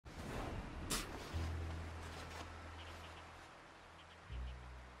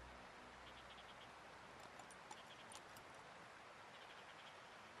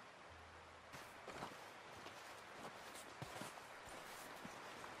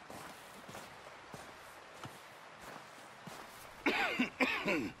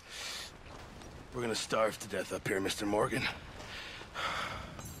We're gonna starve to death up here, Mr. Morgan.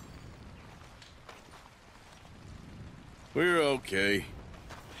 We're okay.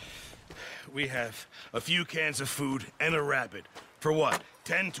 We have a few cans of food and a rabbit. For what,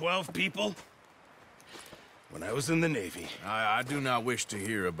 10, 12 people? When I was in the Navy... I do not wish to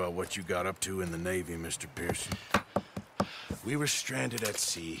hear about what you got up to in the Navy, Mr. Pearson. We were stranded at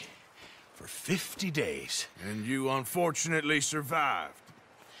sea for 50 days. And you unfortunately survived.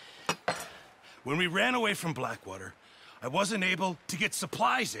 When we ran away from Blackwater, I wasn't able to get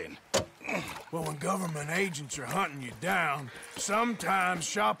supplies in. Well, when government agents are hunting you down, sometimes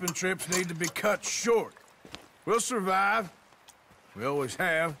shopping trips need to be cut short. We'll survive. We always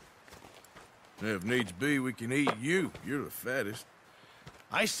have. If needs be, we can eat you. You're the fattest.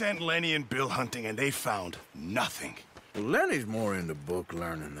 I sent Lenny and Bill hunting, and they found nothing. Well, Lenny's more into book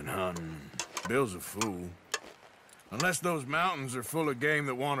learning than hunting. Bill's a fool. Unless those mountains are full of game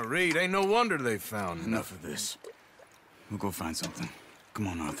that want to read, ain't no wonder they found Enough of this. We'll go find something. Come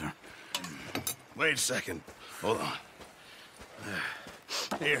on, Arthur. Wait a second. Hold on.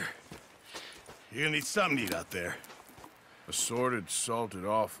 Here. You're gonna need something to eat out there. Assorted, salted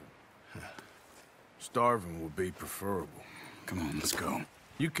offal. Starving would be preferable. Come on, let's go.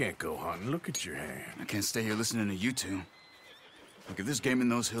 You can't go hunting. Look at your hand. I can't stay here listening to you two. Look, if there's game in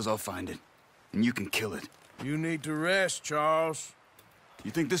those hills, I'll find it. And you can kill it. You need to rest, Charles.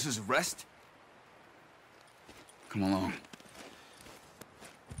 You think this is rest? Come along.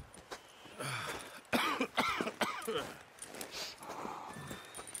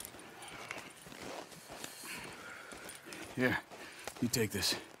 Here, you take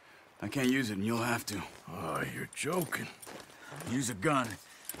this. I can't use it, and you'll have to. Oh, you're joking. Use a gun,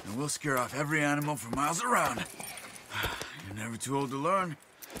 and we'll scare off every animal for miles around. You're never too old to learn,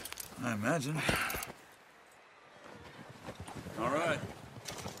 I imagine. All right,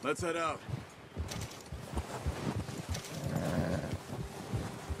 let's head out.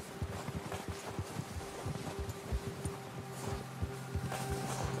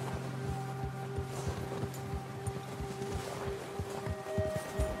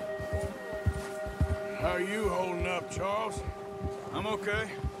 How are you holding up, Charles? I'm okay,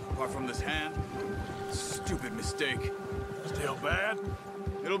 apart from this hand. Stupid mistake. Still bad?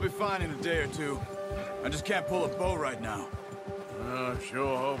 It'll be fine in a day or two. I just can't pull a bow right now.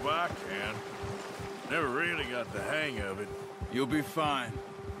 Sure hope I can. Never really got the hang of it. You'll be fine.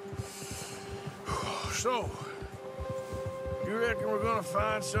 So, you reckon we're gonna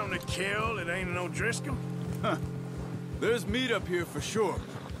find something to kill that ain't no Driscoll? Huh. There's meat up here for sure.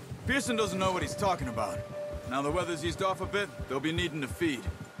 Pearson doesn't know what he's talking about. Now the weather's eased off a bit, they'll be needing to feed.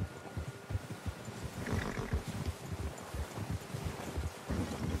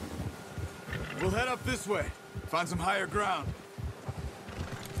 We'll head up this way. Find some higher ground.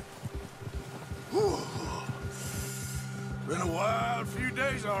 Whew. Been a wild few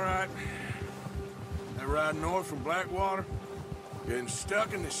days, all right. That ride north from Blackwater, getting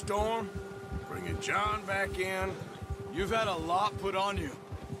stuck in the storm, bringing John back in. You've had a lot put on you.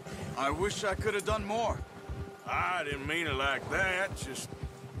 I wish I could have done more. I didn't mean it like that, just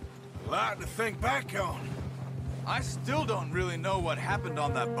a lot to think back on. I still don't really know what happened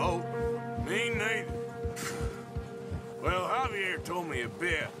on that boat. Me neither. Well, Javier told me a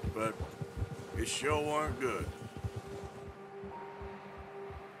bit, but it sure weren't good.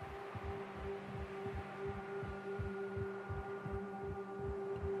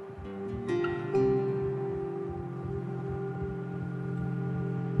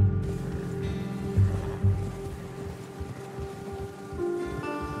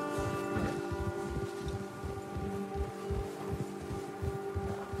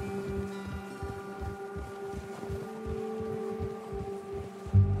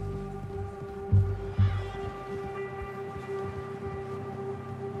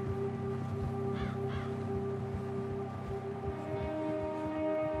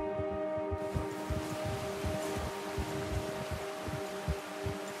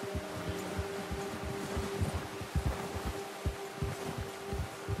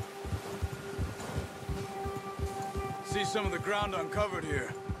 See some of the ground uncovered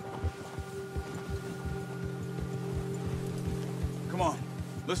here. Come on,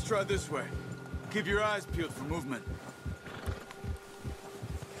 let's try this way. Keep your eyes peeled for movement.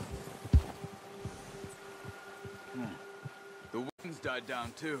 The wind's died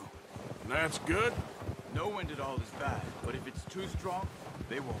down too. That's good. No wind at all is bad, but if it's too strong,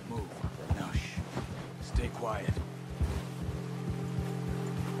 they won't move. Now shh, stay quiet.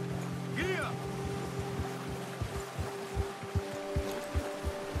 Giddy up!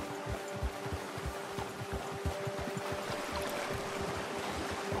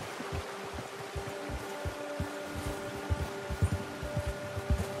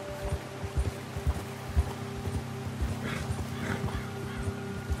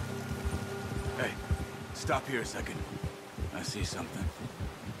 Stop here a second. I see something.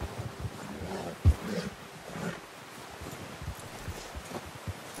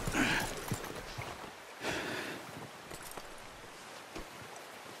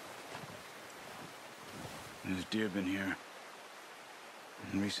 There's deer been here.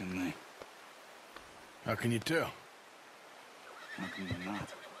 Recently. How can you tell? How can you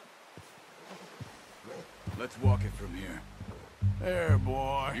not? Let's walk it from here. There,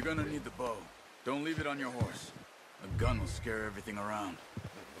 boy. You're gonna need the bow. Don't leave it on your horse. A gun will scare everything around.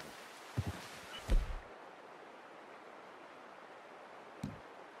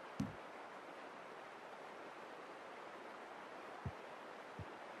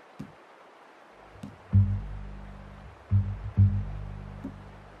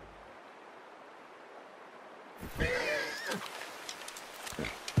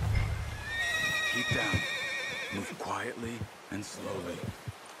 Keep down. Move quietly and slowly.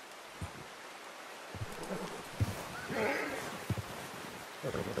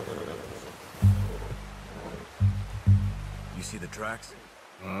 You see the tracks?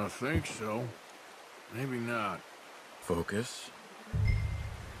 I think so. Maybe not. Focus.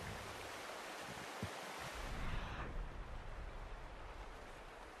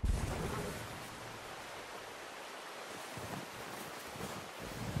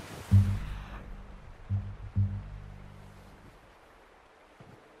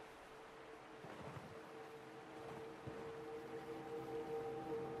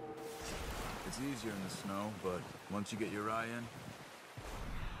 It's easier in the snow, but once you get your eye in...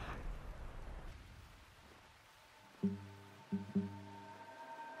 You'll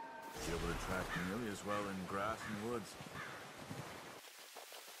be able to track nearly as well in grass and woods.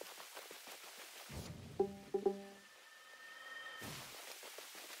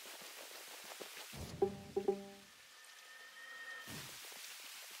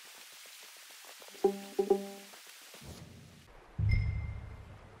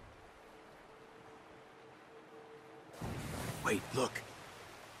 Wait, look.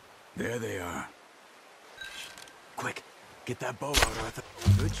 There they are. Quick, get that bow out, Arthur.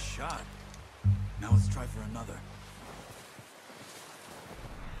 Good shot. Now let's try for another.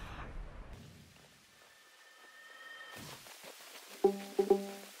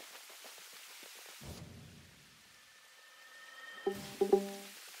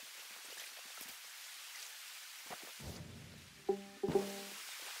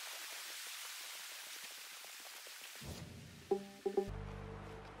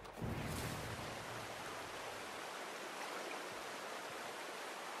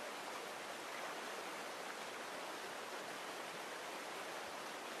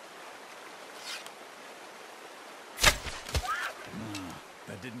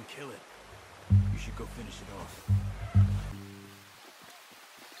 That didn't kill it. You should go finish it off.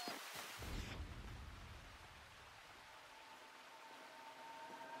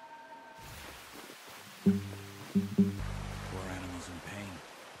 Poor animal's in pain.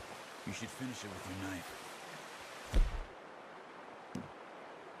 You should finish it with your knife.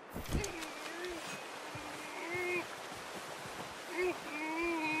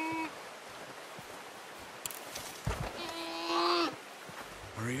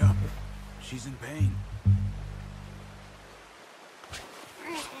 Hurry up. She's in pain.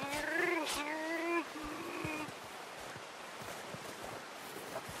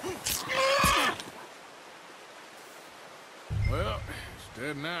 Well, it's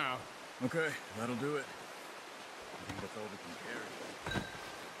dead now. Okay, that'll do it. I think that's all we can carry.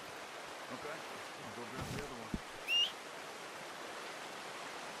 Okay, I'll go grab the other one.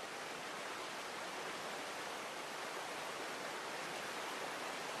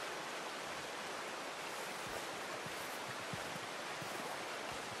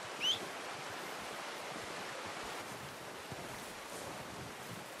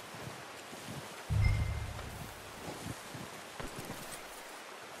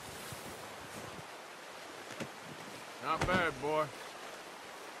 Not bad, boy.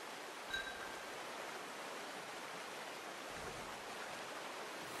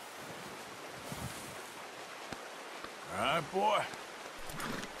 All right, boy.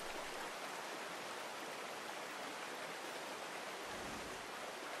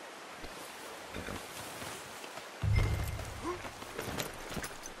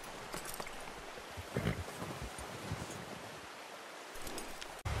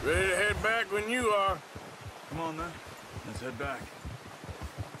 Ready to head back when you are. Come on, then. Let's head back.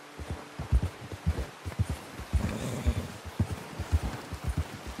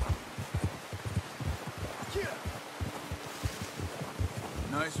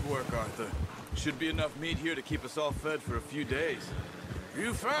 Nice work, Arthur. Should be enough meat here to keep us all fed for a few days.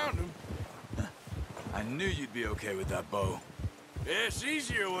 You found him. I knew you'd be okay with that bow. Yeah, it's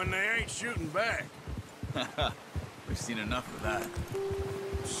easier when they ain't shooting back. We've seen enough of that.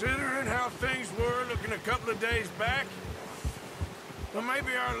 Considering how things were looking a couple of days back, well,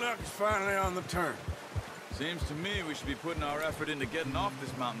 maybe our luck is finally on the turn. Seems to me we should be putting our effort into getting off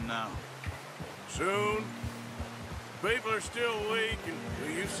this mountain now. Soon. People are still weak, and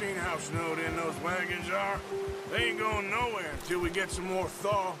well, you've seen how snowed in those wagons are. They ain't going nowhere until we get some more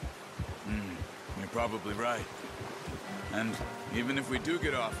thaw. You're probably right. And even if we do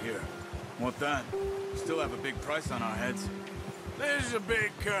get off here, what then? Still have a big price on our heads. This is a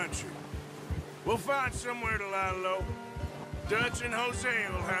big country. We'll find somewhere to lie low. Dutch and Jose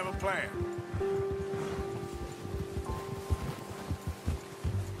will have a plan.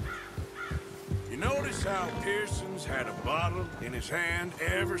 You notice how Pearson's had a bottle in his hand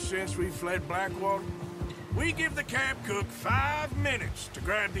ever since we fled Blackwater? We give the camp cook 5 minutes to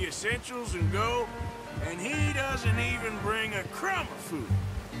grab the essentials and go, and he doesn't even bring a crumb of food.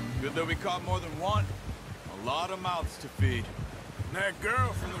 Good that we caught more than one. A lot of mouths to feed. And that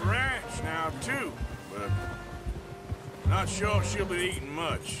girl from the ranch now, too, but not sure she'll be eating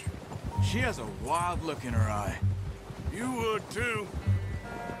much. She has a wild look in her eye. You would, too.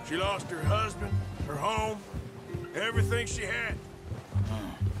 She lost her husband, her home, everything she had.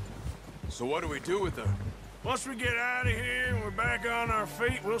 So what do we do with her? Once we get out of here and we're back on our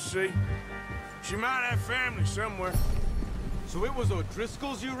feet, we'll see. She might have family somewhere. So it was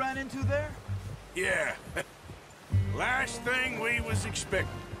O'Driscoll's you ran into there? Yeah. Last thing we was expecting.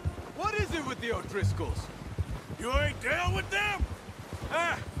 What is it with the O'Driscolls? You ain't dealt with them?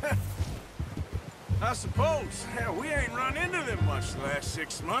 Ah, I suppose. Hell, we ain't run into them much the last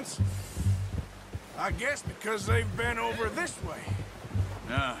 6 months. I guess because they've been over this way.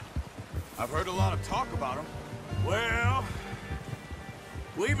 Yeah. I've heard a lot of talk about them. Well,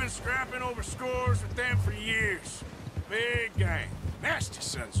 we've been scrapping over scores with them for years. Big gang. Nasty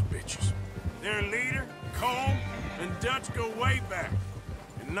sons of bitches. Their leader, Colm, and Dutch go way back.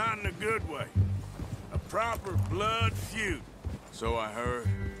 And not in a good way. A proper blood feud. So I heard.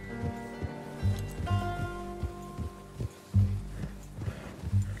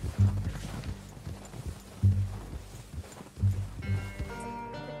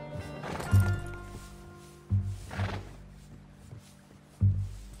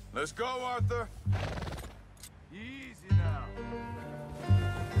 Let's go, Arthur. Easy now.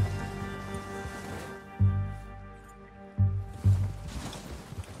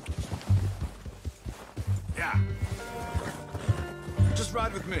 Yeah. Just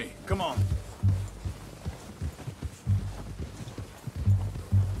ride with me. Come on.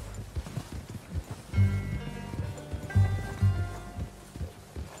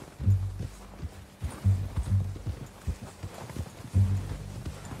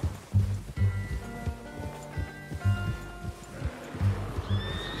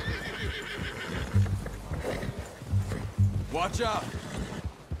 Watch out!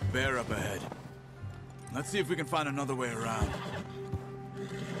 Bear up ahead. Let's see if we can find another way around.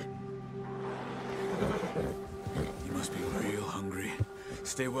 You must be real hungry.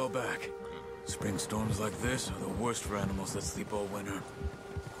 Stay well back. Spring storms like this are the worst for animals that sleep all winter.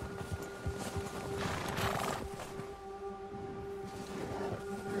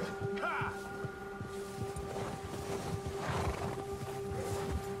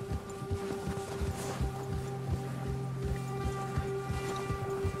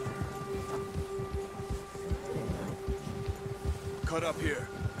 Cut up here,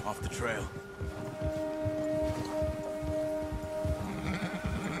 off the trail.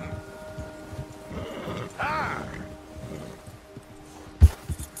 Ah!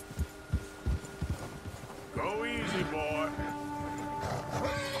 Go easy, boy.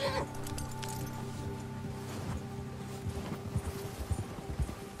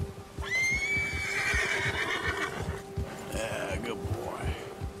 Yeah, good boy.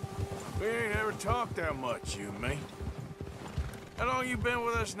 We ain't ever talked that much, you and me. How long you been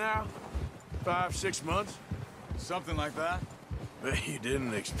with us now? 5, 6 months? Something like that? Bet you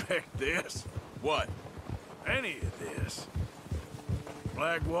didn't expect this. What? Any of this.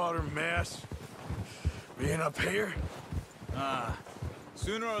 Blackwater mess. Being up here.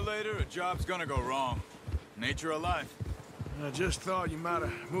 Sooner or later, a job's gonna go wrong. Nature of life. I just thought you might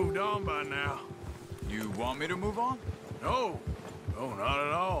have moved on by now. You want me to move on? No. No, not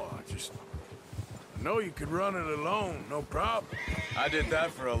at all. I know you could run it alone, no problem. I did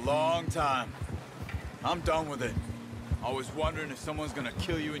that for a long time. I'm done with it. Always wondering if someone's gonna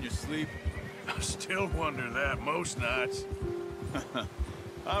kill you in your sleep. I still wonder that most nights.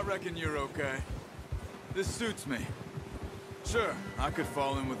 I reckon you're okay. This suits me. Sure, I could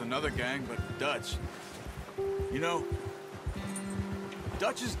fall in with another gang, but Dutch... You know,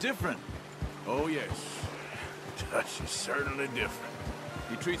 Dutch is different. Oh, yes. Dutch is certainly different.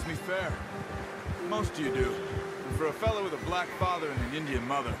 He treats me fair. Most of you do. And for a fellow with a black father and an Indian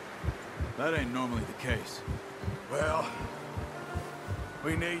mother, that ain't normally the case. Well,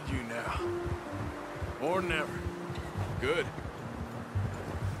 we need you now. Or never. Good.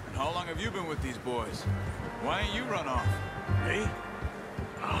 And how long have you been with these boys? Why ain't you run off? Me?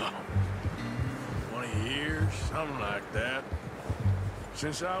 Oh, 20 years, something like that.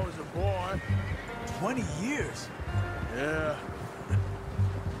 Since I was a boy. 20 years? Yeah.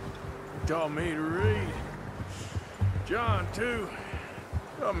 He taught me to read. John, too.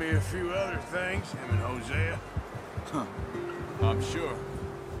 Taught me a few other things, him and Hosea. Huh. I'm sure.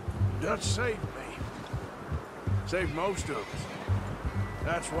 Dutch saved me. Saved most of us.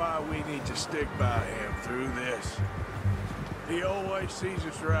 That's why we need to stick by him through this. He always sees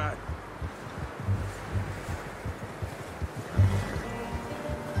us right.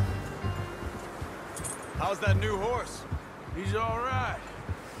 How's that new horse? He's all right.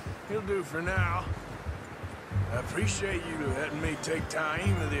 He'll do for now. I appreciate you letting me take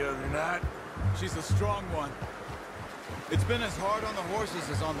Taima the other night. She's a strong one. It's been as hard on the horses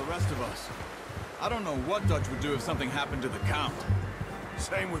as on the rest of us. I don't know what Dutch would do if something happened to the Count.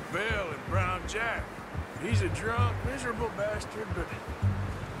 Same with Bill and Brown Jack. He's a drunk, miserable bastard, but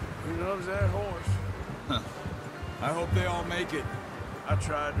he loves that horse. Huh. I hope they all make it. I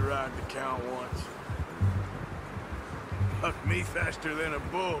tried to ride the Count once. Bucked me faster than a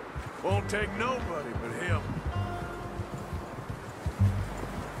bull. Won't take nobody but him.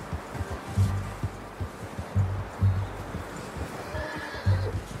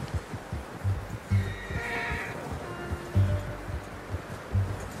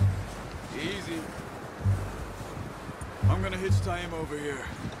 Easy. I'm gonna hitch Taima over here.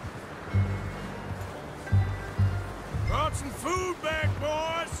 Brought some food back,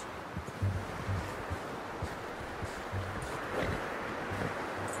 boys!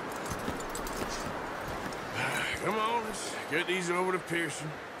 Come on, let's get these over to Pearson.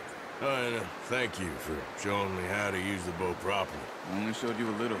 Oh, and thank you for showing me how to use the bow properly. I only showed you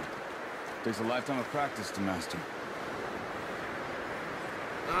a little. Takes a lifetime of practice to master.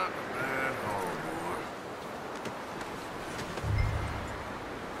 Not a bad haul, boy.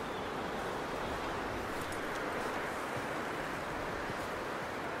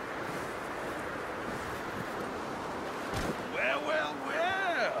 Well, well,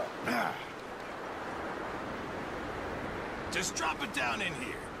 well. Just drop it down in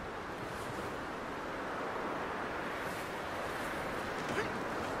here.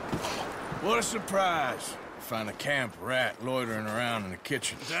 What a surprise. Find a camp rat loitering around in the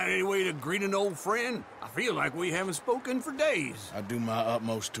kitchen. Is that any way to greet an old friend? I feel like we haven't spoken for days. I do my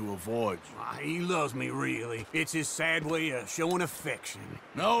utmost to avoid you. Ah, he loves me, really. It's his sad way of showing affection.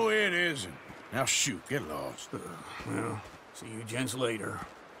 No, it isn't. Now shoot, get lost. Well, see you gents later.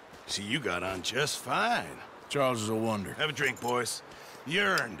 See, you got on just fine. Charles is a wonder. Have a drink, boys. You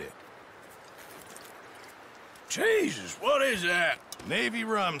earned it. Jesus, what is that? Navy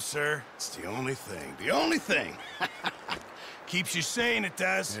rum, sir. It's the only thing. The only thing. Keeps you sane, it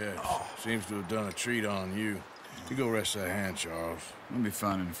does. Yes, seems to have done a treat on you. You go rest that hand, Charles. I'll be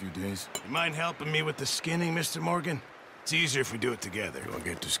fine in a few days. You mind helping me with the skinning, Mr. Morgan? It's easier if we do it together. Do I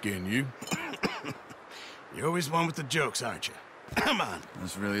get to skin you? You're always one with the jokes, aren't you? Come on.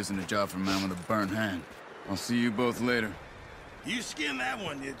 This really isn't a job for a man with a burnt hand. I'll see you both later. You skin that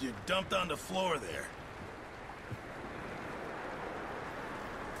one you dumped on the floor there.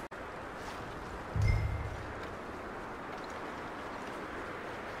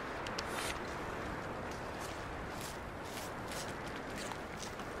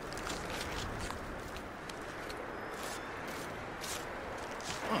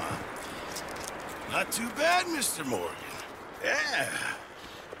 Not too bad, Mr. Morgan. Yeah.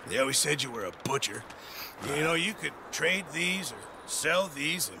 They always said you were a butcher. You know, you could trade these or sell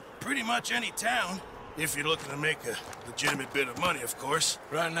these in pretty much any town. If you're looking to make a legitimate bit of money, of course.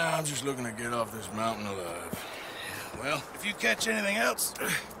 Right now, I'm just looking to get off this mountain alive. Well, if you catch anything else,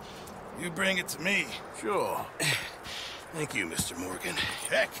 you bring it to me. Sure. Thank you, Mr. Morgan.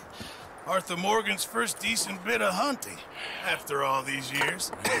 Heck, Arthur Morgan's first decent bit of hunting after all these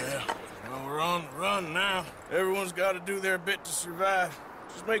years. Yeah. Well, we're on the run now. Everyone's got to do their bit to survive.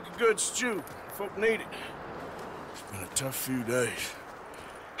 Just make a good stew. Folk need it. It's been a tough few days.